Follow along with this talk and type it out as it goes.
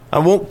I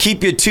won't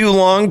keep you too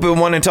long, but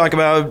want to talk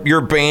about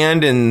your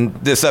band and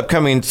this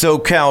upcoming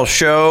SoCal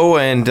show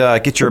and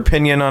get your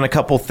opinion on a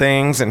couple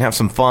things and have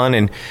some fun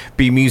and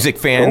be music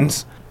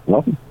fans.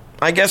 Cool. Well,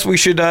 I guess we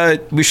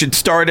should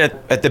start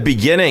at the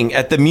beginning,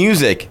 at the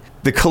music,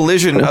 the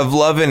collision of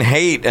love and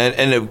hate,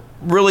 and a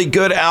really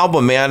good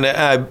album, man.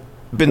 I've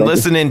been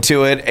listening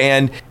to it,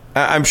 and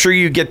I'm sure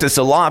you get this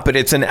a lot, but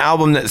it's an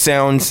album that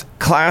sounds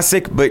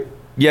classic, but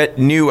yet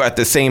new at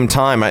the same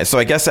time. So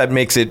I guess that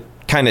makes it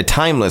kind of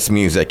timeless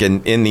music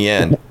in the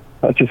end.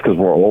 That's just because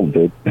we're old,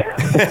 dude.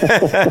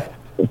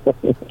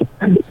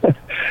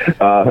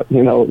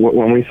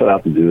 When we set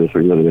out to do this,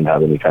 we really didn't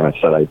have any kind of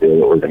set idea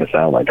what we're going to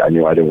sound like. I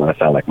knew I didn't want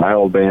to sound like my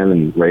old band,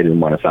 and Ray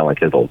didn't want to sound like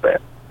his old band.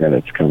 And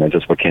it's kind of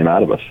just what came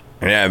out of us.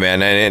 Yeah,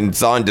 man, and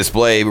it's on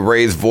display.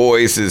 Ray's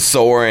voice is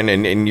soaring,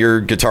 and your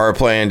guitar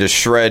playing just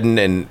shredding,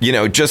 and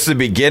just the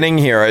beginning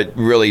here.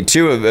 Really,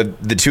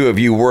 the two of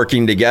you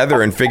working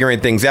together and figuring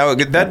things out.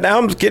 That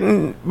album's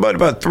getting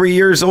about 3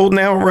 years old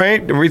now,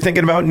 right? Are we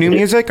thinking about new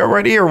music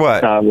already, or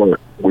what?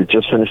 We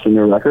just finished a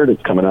new record.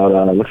 It's coming out.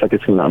 Looks like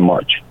it's coming out in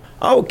March.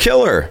 Oh,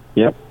 killer!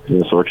 Yep,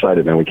 we're so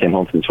excited, man. We came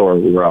home from the tour.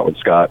 We were out with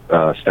Scott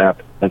Stapp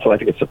until I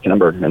think it's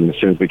September, and as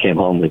soon as we came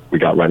home, we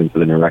got right into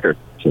the new record.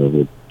 So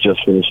we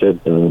just finished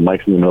it.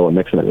 Mike's in the middle of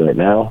mixing it right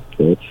now,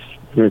 so it's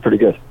going to be pretty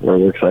good.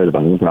 We're excited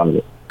about it. I'm proud of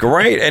it.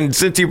 Great. And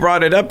since you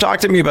brought it up, talk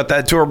to me about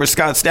that tour with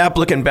Scott Stapp,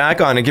 looking back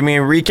on it. Give me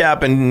a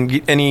recap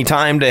and any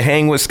time to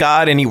hang with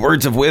Scott, any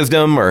words of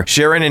wisdom or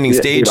sharing any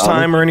stage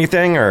time or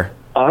anything, or...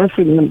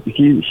 Honestly, man,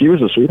 he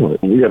was a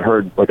sweetheart. We had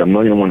heard like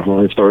 1,000,001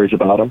 horror stories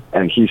about him,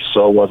 and he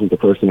so wasn't the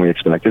person we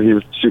expected. He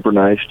was super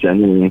nice,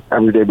 genuine.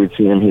 Every day we'd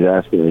see him, he'd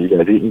ask, you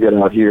guys eating good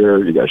out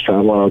here? You guys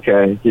traveling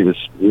okay? He was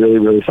really,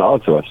 really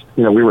solid to us.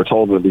 We were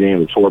told at the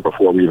beginning of the tour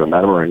before we even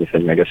met him or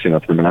anything, I guess,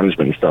 through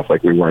management and stuff,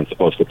 like we weren't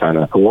supposed to kind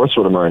of coerce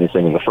with him or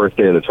anything. And the first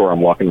day of the tour,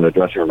 I'm walking to the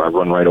dressing room, I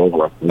run right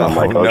over him. And I'm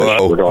like,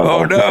 no. We're going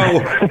home.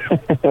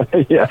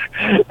 No. Yeah.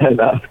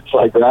 And so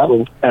I grabbed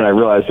him, and I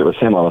realized it was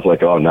him. I was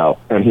like, oh, no.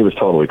 And he was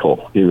totally cool.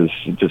 He was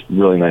just a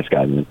really nice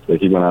guy, man.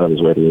 He went out of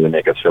his way to really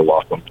make us feel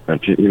welcome.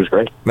 And he was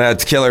great.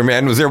 That's killer,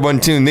 man. Was there one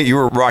tune that you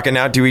were rocking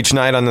out to each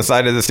night on the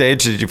side of the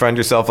stage? Did you find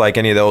yourself like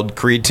any of the old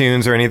Creed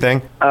tunes or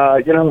anything?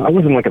 I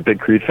wasn't like a big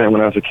Creed fan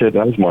when I was a kid.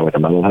 I was more like a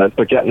metalhead.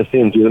 But getting to see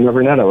him do them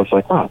every night, I was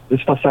like, wow, this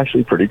stuff's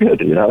actually pretty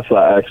good, So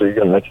I actually,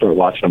 I started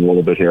watching him a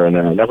little bit here and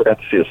there. I never got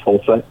to see his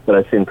full set, but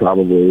I've seen I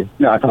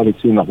probably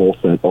seen the whole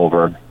set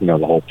over, the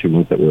whole 2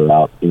 months that we were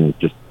out,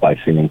 just by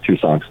singing 2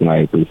 songs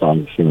tonight, 3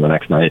 songs, the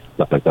next night,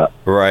 stuff like that.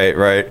 Right.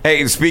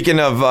 Hey,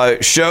 speaking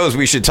of shows,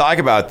 we should talk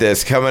about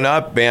this coming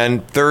up, man.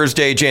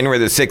 Thursday, January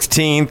the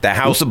 16th, the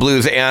House of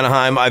Blues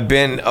Anaheim. I've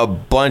been a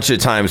bunch of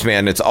times,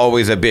 man. It's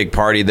always a big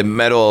party. The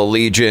Metal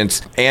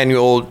Allegiance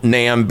annual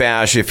NAMM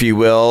bash, if you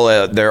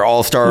will. Their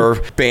all-star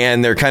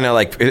band. They're kind of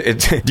like,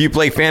 do you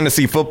play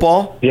fantasy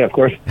football? Yeah, of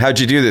course. How'd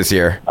you do this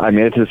year? I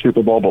made it to the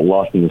Super Bowl, but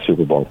lost in the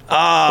Super Bowl.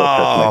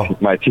 Oh. So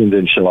my team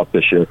didn't show up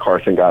this year.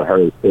 Carson got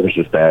hurt. It was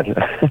just bad.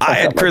 I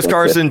had Chris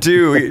Carson,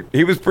 too.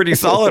 He was pretty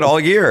solid all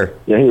year.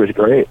 Yeah, he was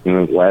great.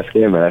 In the last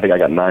game, and I think I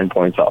got 9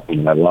 points off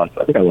him. I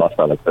think I lost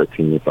by like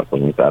 13 or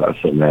something like that. I was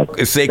so mad.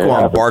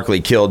 Saquon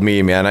Barkley killed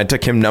me, man. I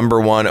took him number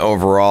 1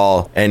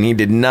 overall, and he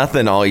did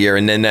nothing all year,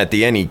 and then at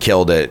the end, he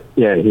killed it.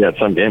 Yeah, he had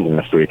some game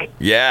last week.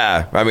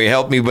 Yeah. I mean, he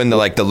helped me win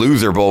the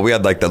loser bowl. We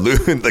had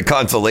the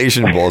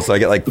consolation bowl, so I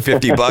get like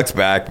 $50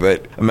 back,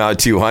 but I'm out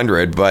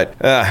 200. But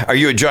are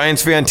you a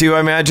Giants fan too,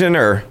 I imagine,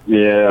 or?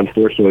 Yeah,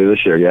 unfortunately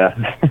this year,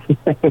 yeah.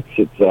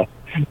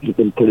 It's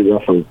been pretty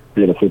rough for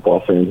being a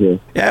football fan here.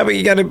 Yeah, but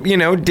you got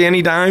to,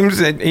 Danny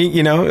Dimes, at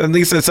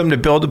least that's something to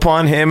build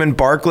upon, him and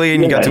Barkley,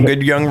 and you got some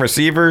good young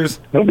receivers.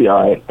 He'll be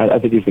all right. I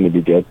think he's going to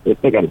be good.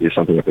 They got to do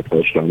something with the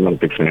coach, though. I'm not a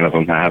big fan of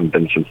him. I haven't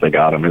been since they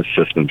got him. His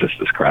system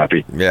just is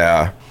crappy.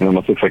 Yeah. It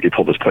almost looks like he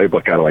pulled his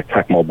playbook out of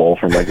Tecmo Bowl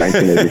from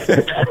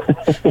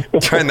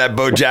 1986. Trying that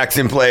Bo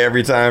Jackson play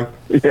every time.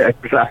 Yeah,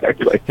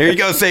 exactly. Here you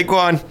go,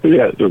 Saquon.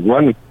 Yeah, just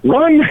run.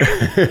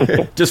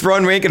 Just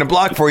run. We ain't going to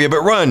block for you,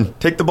 but run.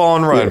 Take the ball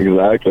and run.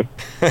 Yeah, exactly.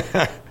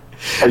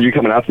 Are you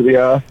coming out to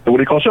the what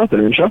do you call show? The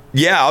NAMM show?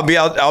 Yeah, I'll be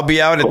out. I'll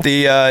be out at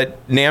the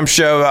NAMM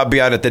show. I'll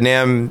be out at the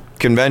NAMM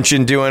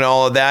convention doing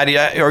all of that.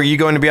 Yeah, are you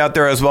going to be out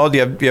there as well? Do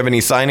you have any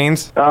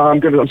signings? I'm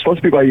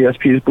supposed to be by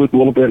ESP's booth a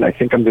little bit. And I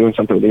think I'm doing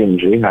something with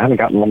EMG. I haven't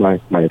gotten all my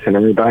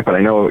itinerary back, but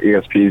I know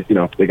ESP's,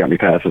 they got me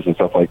passes and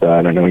stuff like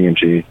that. I know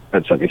EMG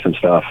had sent me some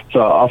stuff. So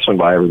I'll swing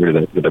by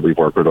everybody that we've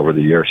worked with over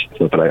the years.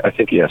 So, but I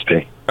think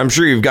ESP. I'm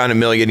sure you've gone a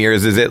million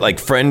years. Is it like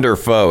friend or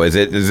foe? Is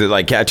it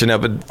like catching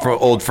up with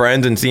old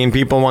friends and seeing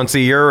people once a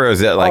year? Or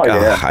is it like,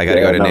 I got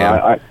to go to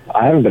NAMM?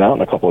 I haven't been out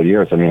in a couple of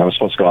years. I mean, I was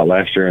supposed to go out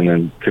last year and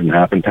then couldn't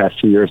happen. Past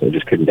 2 years, I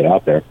just couldn't get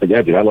out there. But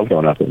yeah, dude, I love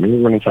going out there. I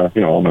mean, running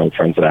into, all my old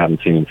friends that I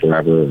haven't seen in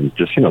forever and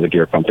just, the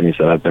gear companies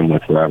that I've been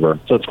with forever.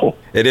 So it's cool.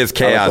 It is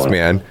chaos,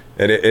 man.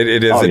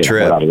 It is a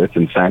trip. It's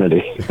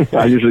insanity.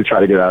 I usually try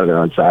to get out of there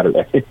on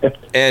Saturday.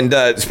 And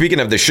speaking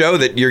of the show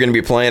that you're going to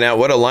be playing at,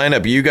 what a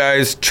lineup. You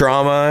guys,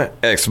 Trauma,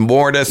 Ex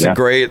Mortis, a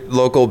great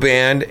local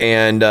band,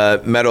 and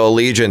Metal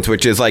Allegiance,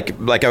 which is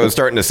like I was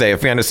starting to say, a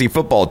fantasy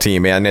football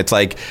team, man. It's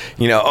like,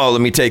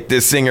 let me take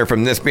this singer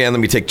from this band, let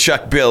me take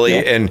Chuck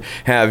Billy and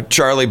have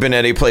Charlie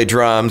Benetti play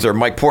drums, or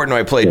Mike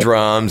Portnoy play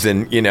drums,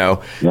 and,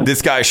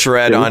 this guy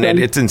Shred on it.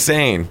 It's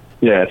insane.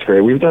 Yeah, it's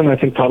great. We've done, I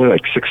think, probably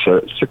like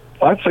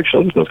 5-6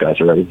 shows with those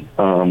guys already.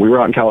 We were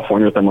out in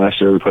California with them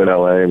last year. We played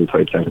LA, we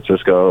played San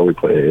Francisco, we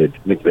played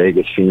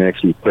Vegas,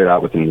 Phoenix. We played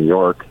out with them in New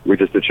York. We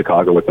just did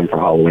Chicago with them for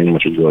Halloween,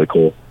 which was really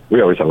cool.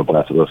 We always have a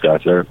blast with those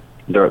guys. They're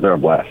a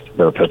blast.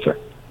 They're a pitcher.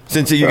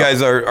 Since you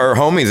guys are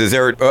homies, is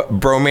there a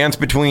bromance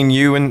between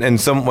you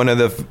and one of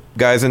the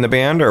guys in the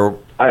band? Or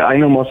I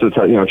know most of the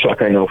time.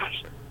 Chuck, I know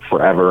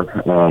forever.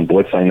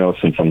 Blitz, I know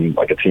since I'm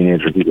like a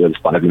teenager. He lives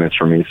 5 minutes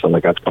from me, so I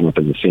got to come up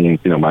in the scene.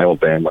 My old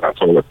band when I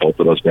toured with both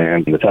of those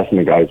bands. And the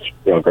Testament guys,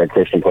 Greg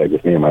Christian played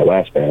with me in my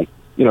last band.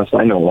 So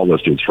I know all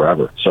those dudes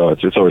forever. So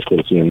it's always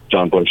cool to see him.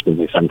 John Bush did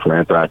me sing for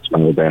Anthrax,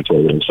 my old band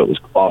toured with him, so it was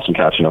awesome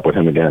catching up with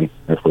him again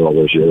after all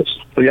those years.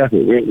 So yeah,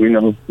 we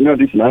know a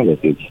decent amount of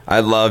those dudes.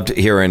 I loved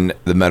hearing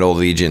the Metal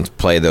Allegiance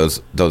play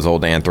those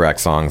old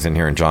Anthrax songs, and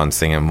hearing John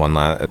sing them one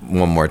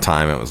more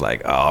time. It was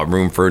like,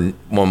 room for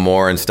one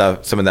more and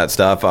stuff. Some of that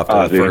stuff off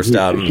the first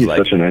album. He's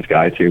such a nice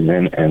guy too,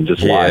 man, and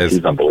just live,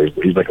 he's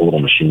unbelievable. He's like a little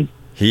machine.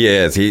 He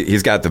is.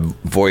 He's got the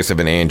voice of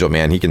an angel,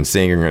 man. He can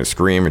sing and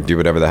scream and do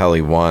whatever the hell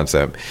he wants.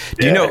 Do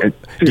you know if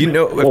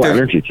there's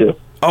energy too?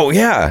 Oh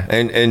yeah,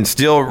 and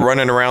still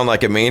running around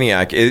like a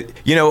maniac.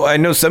 I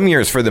know some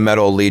years for the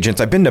Metal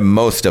Allegiance, I've been to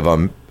most of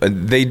them.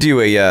 They do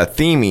a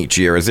theme each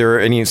year. Is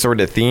there any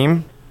sort of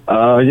theme?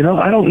 I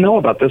don't know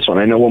about this one.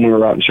 I know when we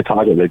were out in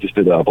Chicago, they just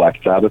did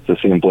Black Sabbath. To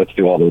see Blitz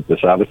do all the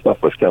Sabbath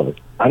stuff was killer.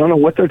 I don't know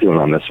what they're doing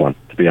on this one,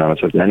 to be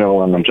honest with you. I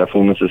know Jeff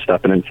Loomis is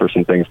stepping in for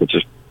some things, which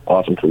is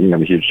awesome for me.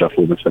 I'm a huge Jeff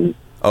Loomis fan.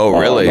 Oh,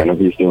 really? I know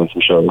he's doing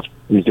some shows.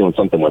 He's doing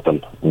something with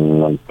them.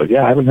 But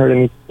yeah, I haven't heard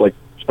any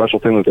special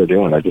thing that they're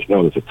doing. I just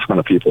know there's a ton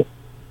of people.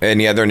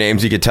 Any other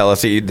names you could tell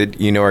us that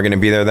are going to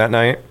be there that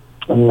night?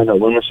 I know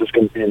Loomis is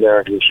going to be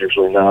there. He's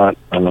usually not.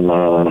 I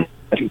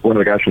think one of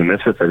the guys from the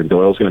Misfits, I think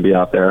Doyle's going to be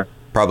out there.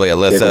 Probably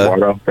Alyssa. David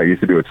Lombardo, that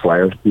used to be with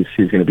Slayer. He's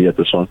going to be at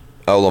this one.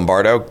 Oh,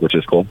 Lombardo? Which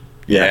is cool.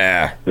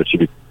 Yeah. It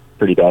should be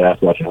pretty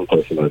badass watching him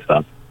play some of this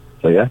stuff.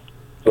 So yeah,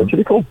 it should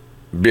be cool.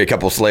 Be a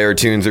couple Slayer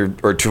tunes or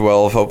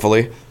 12,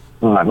 hopefully.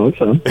 I hope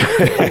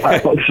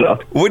so.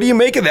 What do you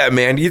make of that,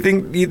 man? Do you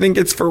think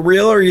it's for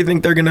real, or do you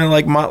think they're gonna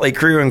like Motley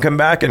Crue and come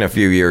back in a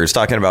few years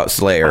talking about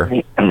Slayer?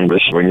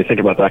 When you think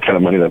about that kind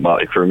of money that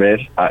Motley Crue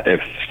made,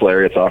 if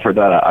Slayer gets offered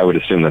that, I would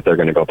assume that they're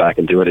going to go back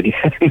and do it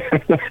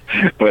again.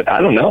 But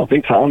I don't know. I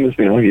think Tom is,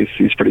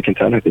 he's pretty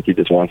content. I think he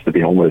just wants to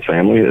be home with his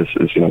family, is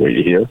what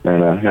you hear.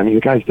 And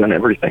the guy's done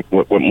everything.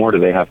 What more do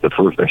they have to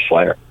prove? They're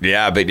Slayer.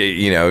 Yeah, but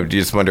you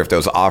just wonder if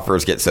those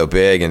offers get so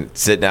big and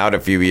sitting out a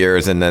few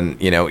years, and then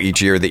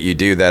each year that you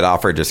do, that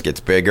offer just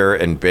gets bigger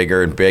and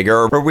bigger and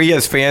bigger. Or we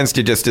as fans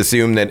to just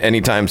assume that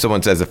anytime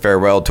someone says a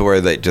farewell tour,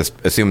 they just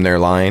assume they're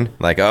lying.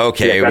 Like,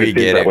 okay, we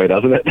get it. Way,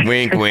 doesn't it?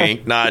 Wink,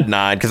 wink, nod,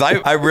 nod. Because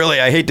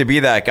I hate to be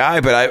that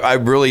guy, but I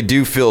really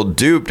do feel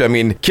duped. I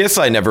mean, Kiss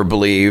I never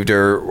believed,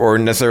 or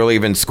necessarily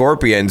even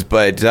Scorpions,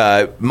 but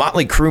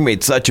Motley Crue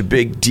made such a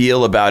big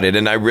deal about it,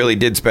 and I really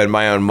did spend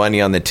my own money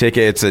on the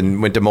tickets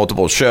and went to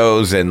multiple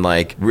shows, and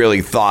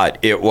really thought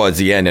it was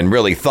the end, and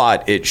really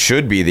thought it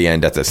should be the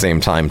end at the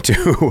same time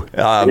too.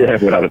 Yeah,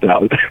 without a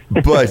doubt.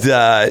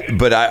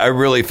 but I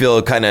really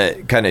feel kind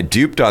of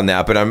duped on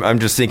that. But I'm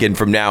just thinking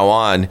from now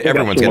on,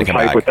 everyone's going to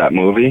come back with that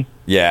movie.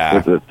 Yeah,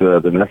 with the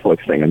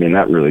Netflix thing. I mean,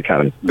 that really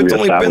kind of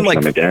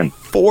reestablished them again.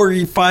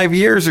 45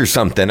 years or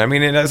something. I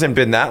mean, it hasn't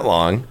been that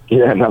long.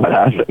 Yeah, no, it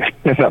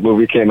hasn't. That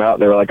movie came out,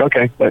 they were like,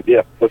 okay, let's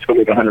go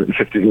make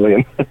 $150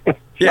 million.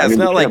 Yeah, it's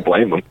not like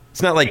blame them.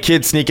 It's not like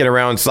kids sneaking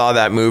around saw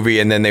that movie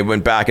and then they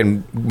went back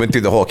and went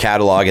through the whole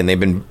catalog, and they've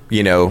been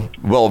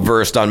well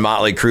versed on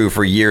Motley Crue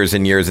for years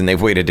and years, and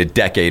they've waited a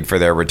decade for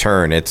their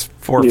return. It's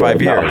 4 or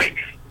 5 years.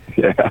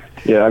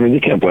 Yeah. I mean,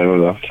 you can't blame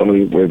them though.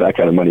 Somebody with that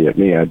kind of money at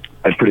me,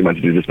 I'd pretty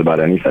much do just about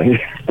anything.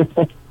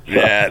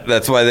 Yeah,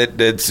 that's why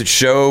it's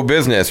show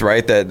business,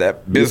 right?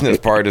 That business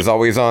part is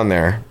always on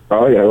there.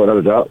 Oh, yeah, without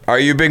a doubt. Are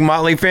you a big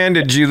Motley fan?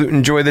 Did you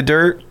enjoy The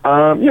Dirt?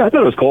 Yeah, I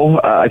thought it was cool.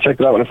 I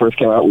checked it out when it first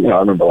came out. I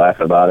remember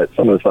laughing about it.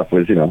 Some of the stuff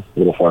was, a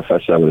little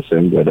far-fetched, I would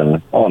assume, but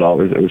all in all,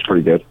 it was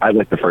pretty good. I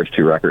liked the first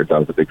 2 records. I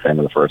was a big fan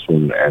of the first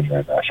one, and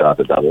then Shot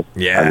the Devil.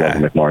 Yeah. I loved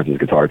Mick Mars'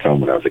 guitar tone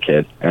when I was a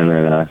kid. And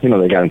then,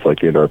 they got into,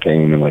 Theodore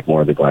Payne and,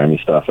 more of the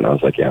glammy stuff, and I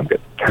was like, yeah, I'm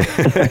good.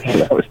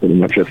 that was pretty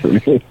much it for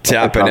me.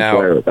 Tapping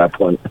out at that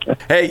point.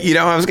 Hey,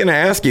 I was going to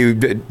ask you,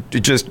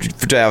 just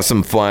to have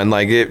some fun,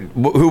 like,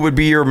 who would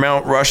be your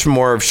Mount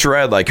Rushmore of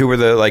shred? Like, who were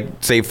the,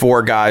 say,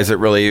 4 guys that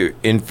really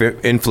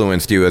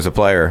influenced you as a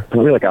player?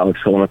 Probably Alex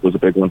Skolnick was a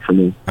big one for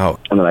me. Oh.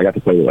 And then I got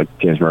to play with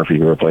James Murphy,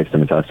 who replaced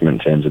him in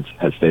Testament. James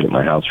had stayed at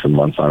my house for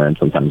months on end.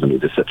 Sometimes when he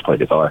just sits to play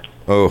guitar.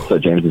 Oh. So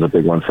James was a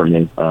big one for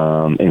me.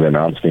 Ingrid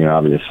Malmsteen,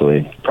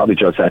 obviously. Probably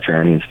Joe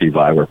Satriani and Steve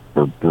Vai were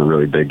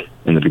really big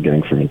in the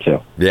beginning for me, too.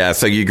 Yeah,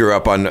 so you grew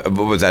up on,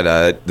 what was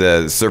that,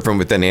 the Surfing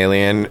with an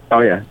Alien?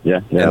 Oh, yeah.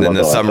 And then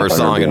the Summer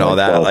Song and all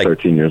that. 12,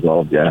 13 years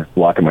old, yeah.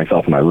 Locking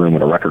myself in my room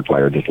with a record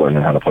player, just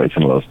learning how to play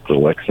some of those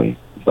licks and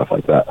stuff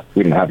like that.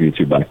 We didn't have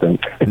YouTube back then.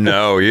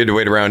 No, you had to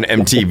wait around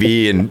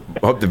MTV and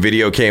hope the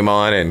video came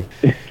on and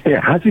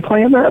yeah, how's he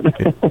playing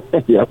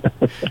that?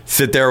 Yep.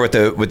 Sit there with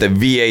the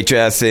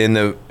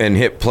VHS and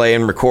hit play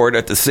and record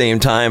at the same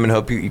time and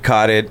hope you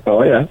caught it.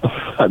 Oh yeah,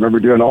 I remember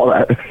doing all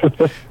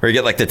that. Or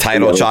you get the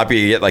title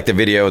choppy, you get the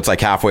video, it's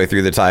halfway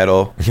through the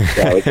title.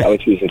 Yeah, I was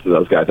listening to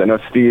those guys. I know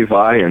Steve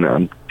Vai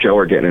and Joe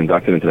are getting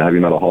inducted into the Heavy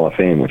Metal Hall of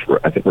Fame, which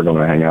I think we're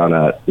going to hang out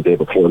at the day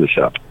before the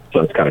show. So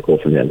it's kind of cool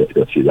for me. I get to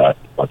go see that.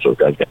 Watch those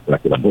guys get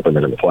connected. I'm hoping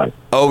they're going to play.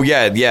 Oh,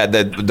 yeah.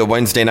 The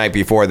Wednesday night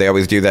before, they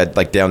always do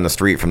that down the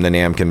street from the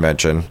NAMM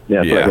convention.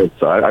 Yeah.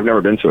 So I've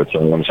never been to it,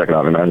 so I'm checking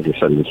out. My manager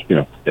said he was,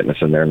 getting us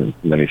in there, and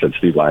then he said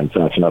Steve Vai and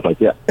such, and I was like,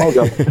 yeah, I'll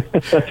go.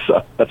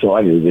 So that's all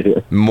I needed to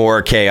hear.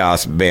 More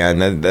chaos,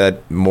 man.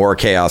 That more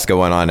chaos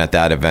going on at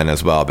that event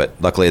as well, but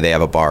luckily they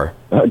have a bar.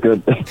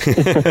 Good.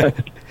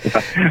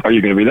 Are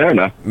you going to be there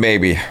now?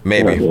 Maybe.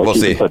 We'll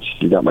see.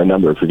 You got my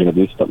number. If you're going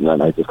to do something that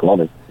night, just call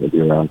me. We'll be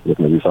around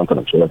looking to do something,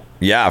 I'm sure.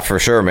 Yeah, for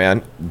sure,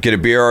 man. Get a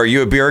beer. Are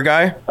you a beer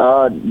guy?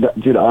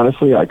 Dude,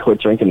 honestly, I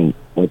quit drinking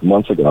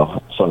months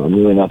ago, so I'm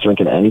really not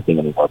drinking anything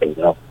anymore. But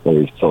now,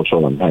 we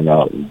social and hang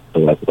out and the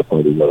life of the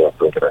party, whether I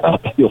drink it or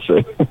not. You'll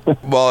see.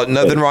 Well,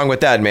 nothing wrong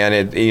with that,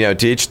 man.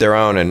 To each their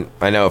own. And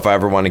I know if I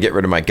ever want to get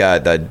rid of my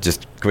gut, I'd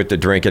just quit the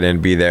drinking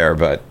and be there.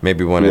 But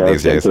maybe one of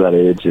these days. To that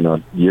age,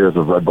 years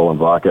of Red Bull and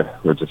vodka,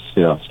 we're just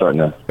starting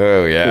to.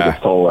 Oh yeah.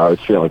 Toll where I was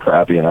feeling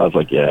crappy, and I was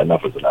like, yeah,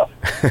 enough is enough.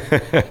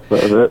 That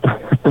was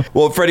it.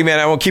 Well, Freddie, man,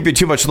 I won't keep you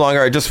too much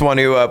longer. I just want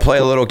to play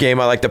a little game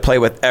I like to play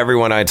with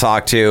everyone I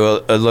talk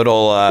to. A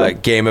little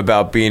game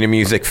about being a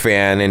music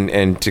fan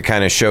and to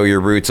kind of show your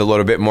roots a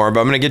little bit more.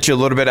 But I'm going to get you a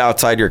little bit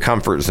outside your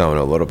comfort zone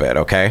a little bit,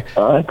 okay?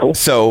 All right, cool.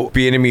 So,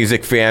 being a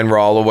music fan, we're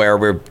all aware.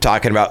 We're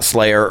talking about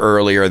Slayer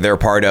earlier. They're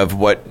part of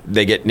what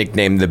they get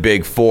nicknamed the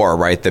Big Four,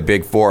 right? The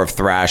Big Four of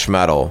thrash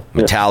metal.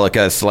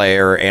 Metallica,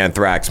 Slayer,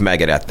 Anthrax,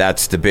 Megadeth.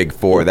 That's the Big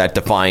Four. That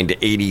defined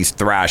 80s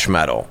thrash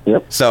metal.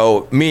 Yep.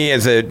 So, me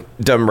as a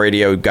dumb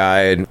radio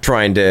guy and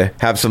trying to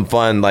have some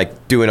fun,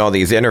 doing all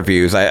these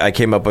interviews, I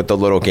came up with a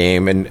little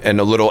game and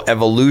a little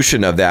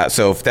evolution of that.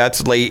 So if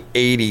that's late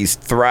 80s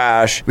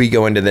thrash, we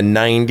go into the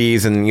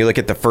 90s and you look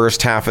at the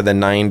first half of the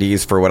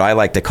 90s for what I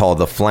like to call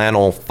the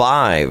Flannel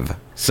Five.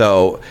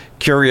 So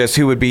curious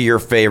who would be your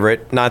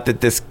favorite. Not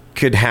that this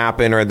could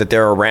happen or that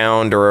they're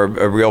around or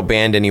a real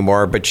band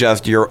anymore, but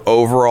just your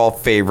overall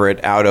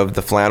favorite out of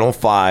the Flannel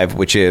Five,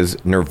 which is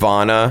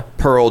Nirvana,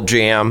 Pearl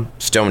Jam,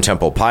 Stone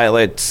Temple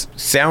Pilots,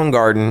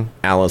 Soundgarden,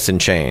 Alice in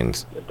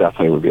Chains. It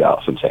definitely would be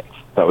Alice in Chains.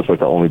 That was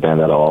the only band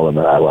out of all of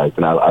them that I liked,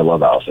 and I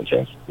love Alice in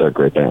Chains. They're a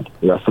great band.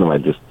 The rest of them I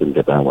just didn't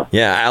get down with.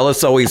 Yeah,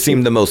 Alice always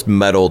seemed the most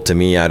metal to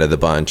me out of the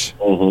bunch.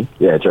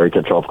 Mm-hmm. Yeah, Jerry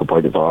Cantrell could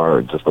play guitar,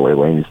 or just the way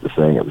Lane used to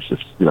sing. It was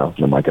just,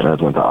 when Mike and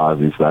Ed went to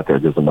Ozzy, so that there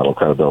gives them metal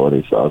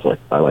credibility. So I was like,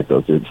 I like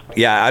those dudes.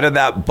 Yeah, out of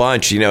that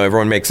bunch,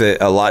 everyone makes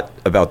it a lot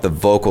about the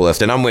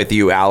vocalist, and I'm with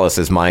you. Alice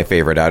is my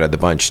favorite out of the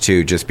bunch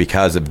too, just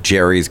because of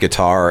Jerry's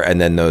guitar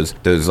and then those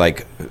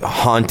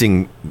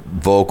haunting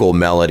vocal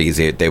melodies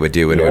they would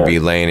do, and it would be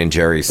Lane and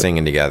Jerry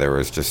singing together. It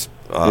was just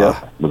it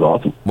was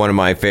awesome. One of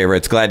my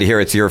favorites. Glad to hear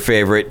it's your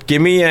favorite.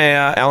 Give me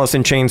a Alice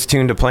in Chains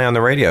tune to play on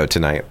the radio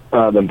tonight.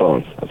 Them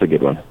Bones. That's a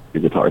good one.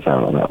 Good guitar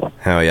sound on that one.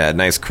 Hell yeah,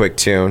 nice quick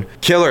tune.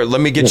 Killer,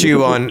 let me get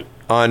you on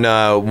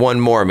one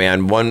more,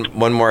 man. One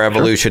more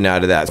evolution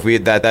out of that.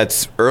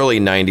 That's early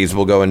 90s.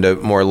 We'll go into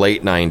more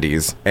late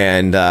 90s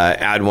and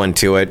add one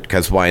to it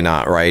because why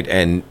not, right?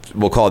 And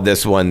we'll call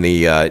this one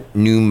the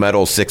new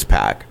metal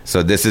six-pack.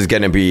 So this is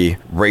going to be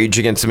Rage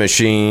Against the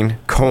Machine,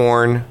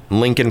 Korn,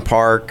 Linkin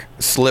Park,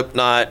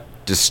 Slipknot,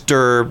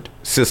 Disturbed,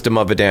 System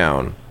of a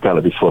Down.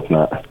 Gotta be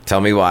Slipknot.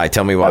 Tell me why.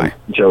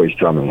 Joey's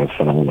drumming was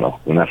phenomenal.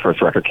 When that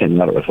first record came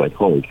out, it was like,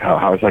 holy cow,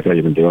 how is that guy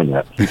even doing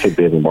that? He took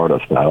David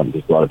Mordos style and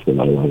just brought it to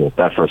another level.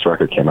 That first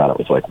record came out, it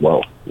was like,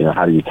 whoa,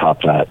 how do you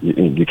top that?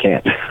 You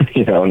can't,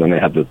 and then they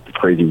had the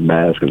crazy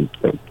mask, and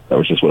that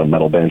was just what a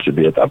metal band should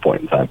be at that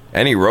point in time.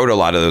 And he wrote a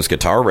lot of those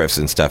guitar riffs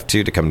and stuff,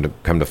 too, to come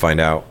to find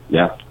out.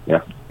 Yeah.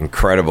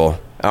 Incredible.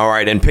 All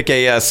right, and pick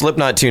a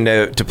Slipknot tune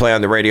to play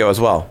on the radio as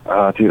well.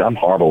 Dude, I'm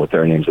horrible with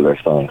their names of their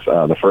songs.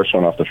 The first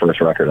one off the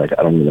first record,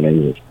 I don't know the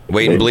name of it.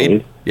 Wait and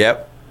Bleed?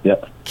 Yep.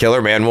 Yep.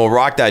 Killer, man. We'll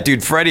rock that.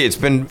 Dude, Freddie, it's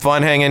been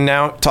fun hanging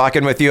out,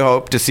 talking with you.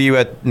 Hope to see you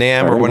at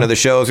NAMM or one of the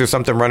shows or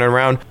something running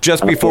around.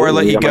 Just before I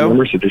let you go. My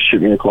number, so just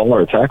shoot me a call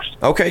or a text.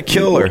 Okay,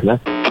 Killer.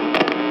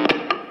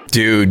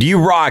 Dude, you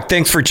rock.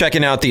 Thanks for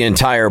checking out the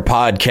entire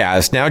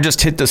podcast. Now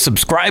just hit the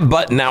subscribe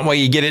button. That way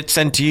you get it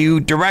sent to you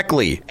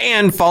directly.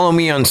 And follow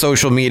me on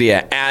social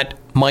media at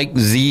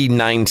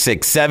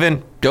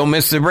MikeZ967. Don't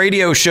miss the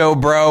radio show,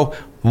 bro.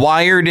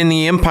 Wired in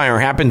the Empire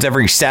happens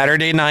every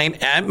Saturday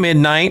night at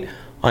midnight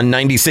on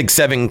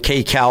 96.7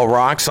 KCal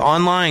Rocks,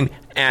 online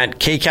at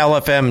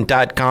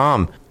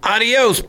kcalfm.com. Adios.